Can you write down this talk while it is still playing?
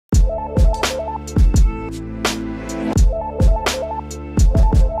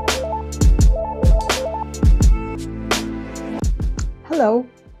Hello,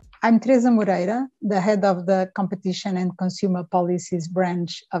 I'm Teresa Moreira, the head of the Competition and Consumer Policies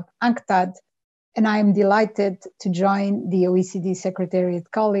branch of UNCTAD, and I am delighted to join the OECD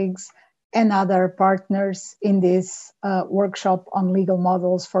Secretariat colleagues and other partners in this workshop on legal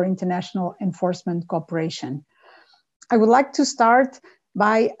models for international enforcement cooperation. I would like to start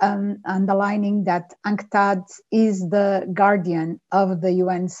by underlining that UNCTAD is the guardian of the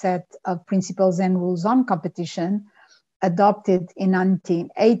UN set of principles and rules on competition adopted in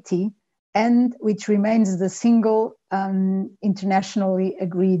 1980 and which remains the single internationally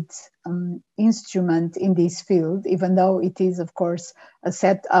agreed instrument in this field, even though it is, of course, a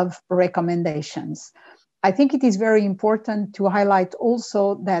set of recommendations. I think it is very important to highlight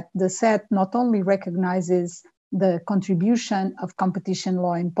also that the set not only recognizes the contribution of competition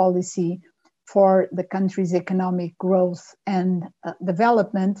law and policy for the country's economic growth and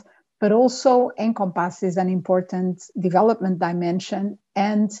development, but also encompasses an important development dimension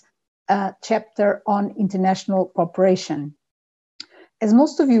and a chapter on international cooperation. As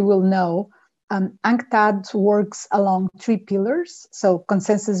most of you will know, UNCTAD works along three pillars. So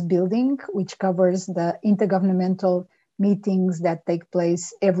consensus building, which covers the intergovernmental meetings that take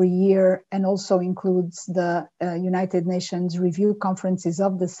place every year and also includes the United Nations review conferences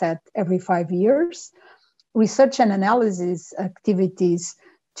of the set every 5 years. Research and analysis activities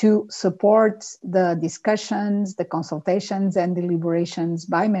to support the discussions, the consultations and deliberations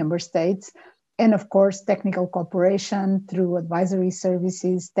by member states, and of course, technical cooperation through advisory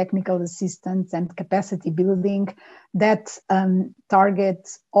services, technical assistance and capacity building that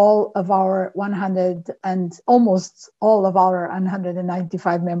targets all of our 100 and almost all of our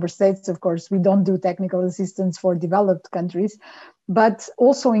 195 member states. Of course, we don't do technical assistance for developed countries, but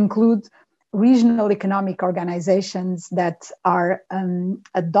also include regional economic organizations that are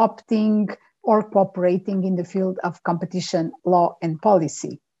adopting or cooperating in the field of competition law and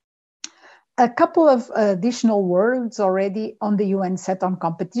policy. A couple of additional words already on the UN set on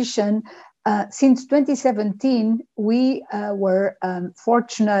competition. Since 2017, we were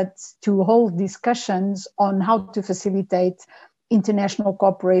fortunate to hold discussions on how to facilitate international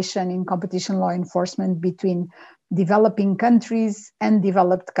cooperation in competition law enforcement between developing countries and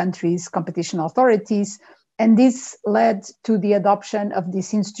developed countries' competition authorities. And this led to the adoption of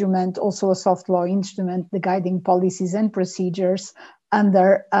this instrument, also a soft law instrument, the guiding policies and procedures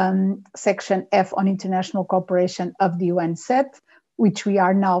under Section F on international cooperation of the UN set, which we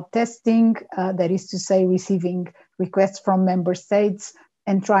are now testing, that is to say, receiving requests from member states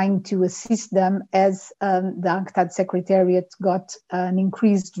and trying to assist them as the UNCTAD Secretariat got an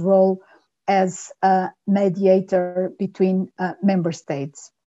increased role as a mediator between member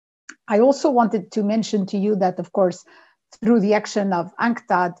states. I also wanted to mention to you that, of course, through the action of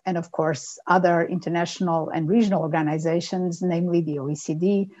UNCTAD and, of course, other international and regional organizations, namely the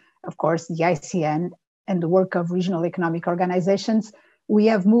OECD, of course, the ICN, and the work of regional economic organizations, we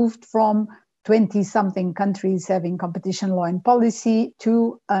have moved from 20-something countries having competition law and policy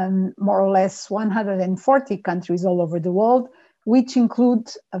to more or less 140 countries all over the world, which include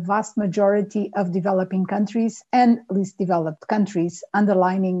a vast majority of developing countries and least developed countries,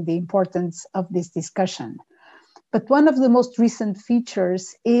 underlining the importance of this discussion. But one of the most recent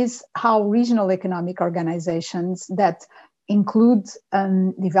features is how regional economic organizations that include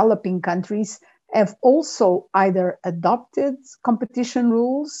developing countries have also either adopted competition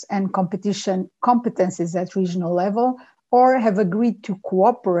rules and competition competencies at regional level, or have agreed to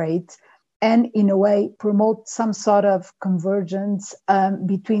cooperate and in a way promote some sort of convergence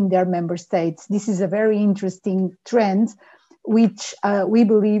between their member states. This is a very interesting trend, which we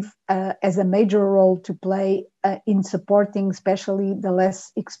believe has a major role to play in supporting especially the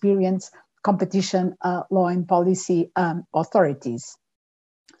less experienced competition law and policy authorities.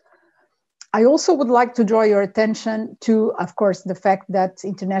 I also would like to draw your attention to, of course, the fact that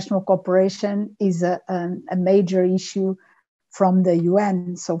international cooperation is a major issue from the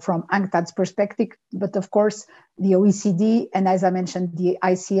UN, so from UNCTAD's perspective, but of course the OECD and, as I mentioned, the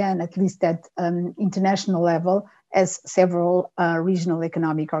ICN, at least at international level, as several regional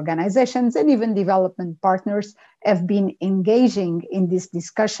economic organizations and even development partners have been engaging in these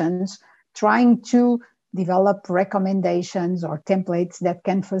discussions, trying to develop recommendations or templates that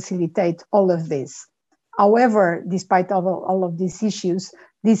can facilitate all of this. However, despite all of these issues,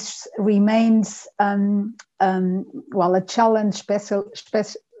 this remains a challenge,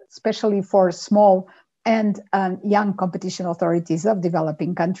 especially for small and young competition authorities of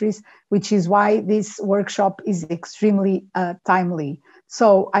developing countries, which is why this workshop is extremely timely.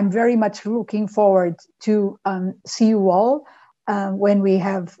 So I'm very much looking forward to see you all. when we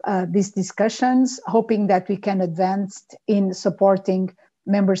have these discussions, hoping that we can advance in supporting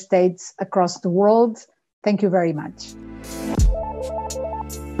member states across the world. Thank you very much.